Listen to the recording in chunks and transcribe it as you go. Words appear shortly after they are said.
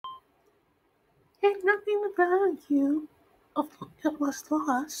And nothing about you of it was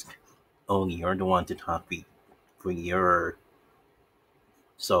lost. Oh, you're the one to talk for your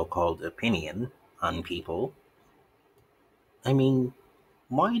so-called opinion on people. I mean,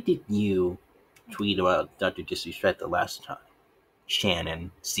 why did you tweet about Dr. Disrespect the last time?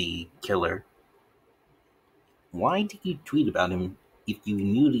 Shannon C. Killer. Why did you tweet about him if you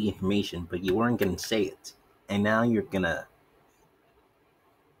knew the information but you weren't going to say it? And now you're going to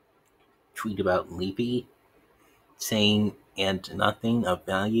tweet about Leafy saying and nothing of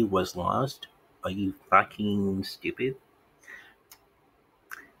value was lost? Are you fucking stupid?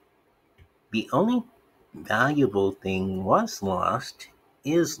 The only valuable thing was lost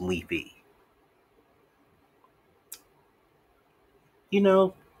is Leafy. You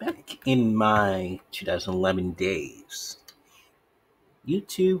know, back in my 2011 days,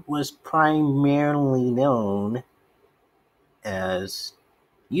 YouTube was primarily known as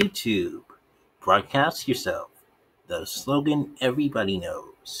YouTube. Broadcast yourself. The slogan everybody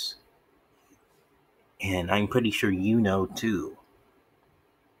knows. And I'm pretty sure you know too.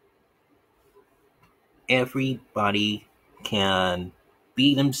 Everybody can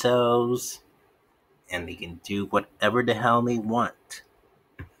be themselves and they can do whatever the hell they want.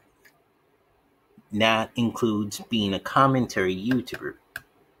 That includes being a commentary YouTuber.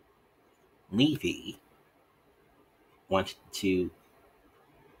 Leafy wanted to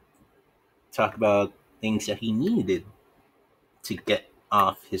talk about things that he needed to get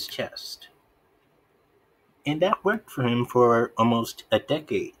off his chest. And that worked for him for almost a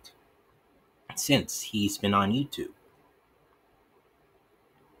decade since he's been on YouTube.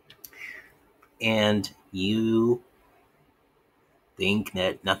 And you think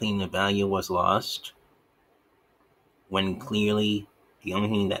that nothing of value was lost when clearly the only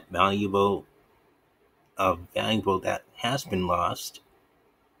thing that valuable that has been lost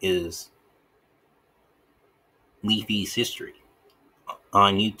is Leafy's history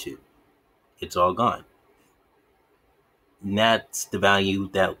on YouTube. It's all gone. And that's the value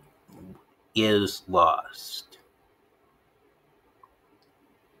that is lost.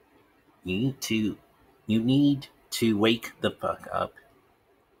 You need to wake the fuck up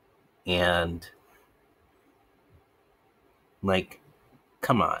and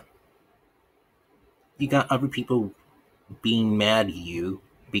come on. You got other people being mad at you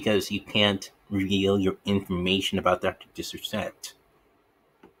because you can't reveal your information about Dr. Disrespect.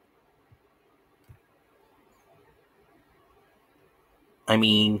 I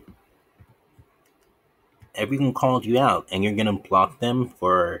mean, everyone called you out and you're gonna block them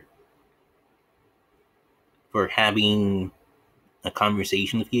for having a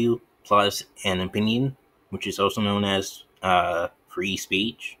conversation with you plus an opinion, which is also known as free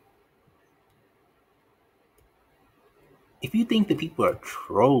speech. If you think that people are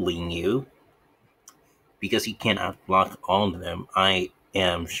trolling you because you cannot block all of them, I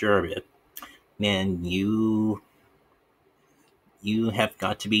am sure of it, then you have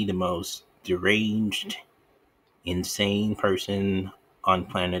got to be the most deranged, insane person on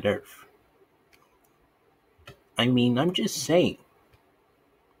planet Earth. I mean, I'm just saying.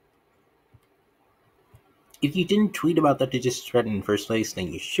 If you didn't tweet about that disrespect in the first place,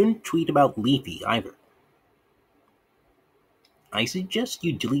 then you shouldn't tweet about Leafy either. I suggest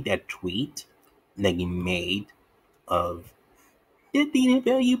you delete that tweet that you made of that being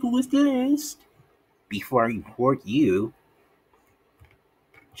valuable was lost before I report you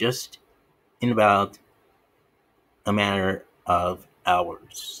just in about a matter of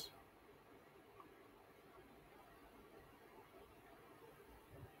hours.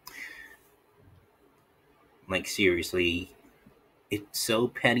 Like, seriously, it's so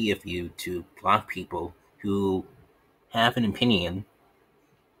petty of you to block people who have an opinion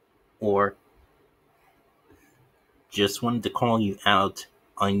or just wanted to call you out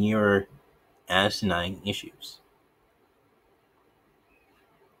on your asinine issues.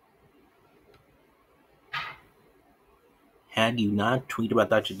 Had you not tweeted about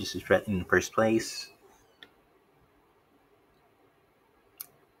Dr. Disrespect in the first place,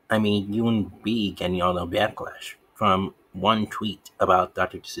 I mean, you wouldn't be getting all the backlash from one tweet about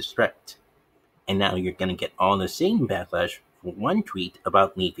Dr. Disrespect. And now you're going to get all the same backlash for one tweet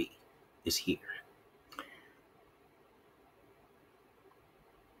about Leafy is here.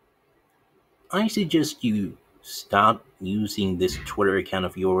 I suggest you stop using this Twitter account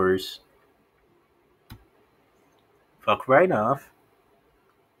of yours. Fuck right off,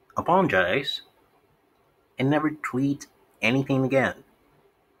 apologize, and never tweet anything again.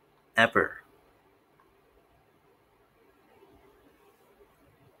 Ever.